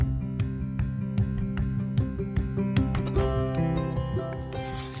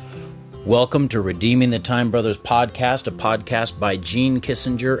Welcome to Redeeming the Time Brothers podcast, a podcast by Gene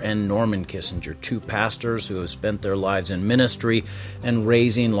Kissinger and Norman Kissinger, two pastors who have spent their lives in ministry and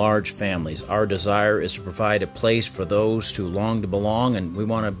raising large families. Our desire is to provide a place for those who long to belong, and we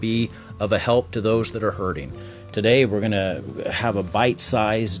want to be of a help to those that are hurting. Today we're going to have a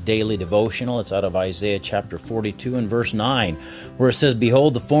bite-sized daily devotional. It's out of Isaiah chapter 42 and verse 9, where it says,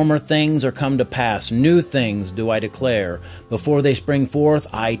 "Behold, the former things are come to pass. New things do I declare. Before they spring forth,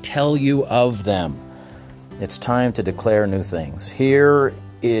 I tell you of them." It's time to declare new things. Here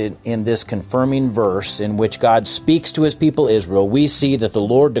in this confirming verse in which God speaks to his people Israel, we see that the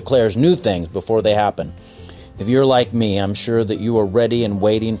Lord declares new things before they happen. If you're like me, I'm sure that you are ready and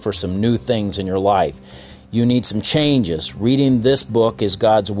waiting for some new things in your life. You need some changes. Reading this book is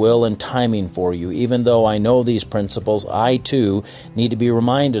God's will and timing for you. Even though I know these principles, I too need to be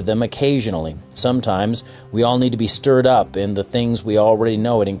reminded of them occasionally. Sometimes we all need to be stirred up in the things we already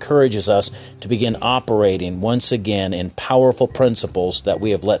know. It encourages us to begin operating once again in powerful principles that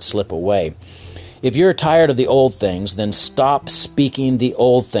we have let slip away. If you're tired of the old things, then stop speaking the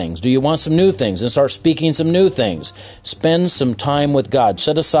old things. Do you want some new things? Then start speaking some new things. Spend some time with God.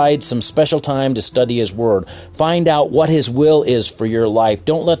 Set aside some special time to study His Word. Find out what His will is for your life.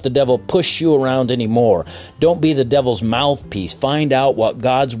 Don't let the devil push you around anymore. Don't be the devil's mouthpiece. Find out what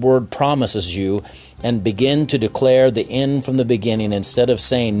God's Word promises you and begin to declare the end from the beginning. Instead of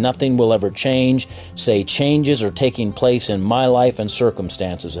saying nothing will ever change, say changes are taking place in my life and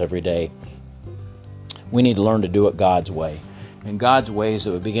circumstances every day. We need to learn to do it God's way. In God's ways,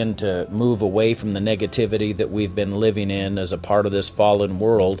 that we begin to move away from the negativity that we've been living in as a part of this fallen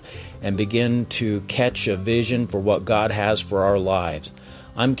world and begin to catch a vision for what God has for our lives.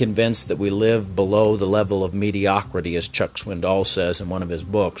 I'm convinced that we live below the level of mediocrity, as Chuck Swindoll says in one of his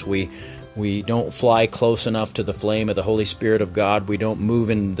books. We don't fly close enough to the flame of the Holy Spirit of God. We don't move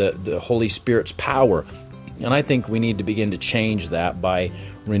in the Holy Spirit's power. And I think we need to begin to change that by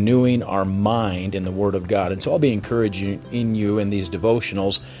renewing our mind in the Word of God. And so I'll be encouraging you in these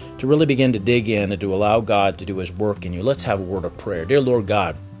devotionals to really begin to dig in and to allow God to do His work in you. Let's have a word of prayer. Dear Lord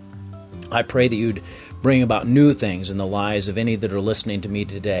God, I pray that you'd bring about new things in the lives of any that are listening to me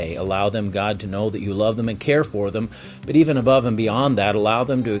today. Allow them, God, to know that you love them and care for them. But even above and beyond that, allow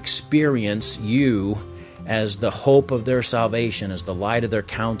them to experience you as the hope of their salvation, as the light of their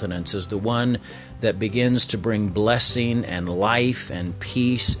countenance, as the one that begins to bring blessing and life and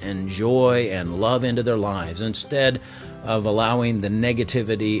peace and joy and love into their lives, instead of allowing the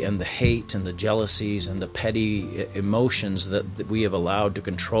negativity and the hate and the jealousies and the petty emotions that we have allowed to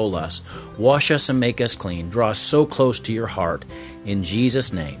control us. Wash us and make us clean. Draw us so close to your heart. In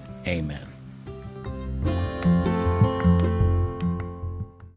Jesus' name, amen.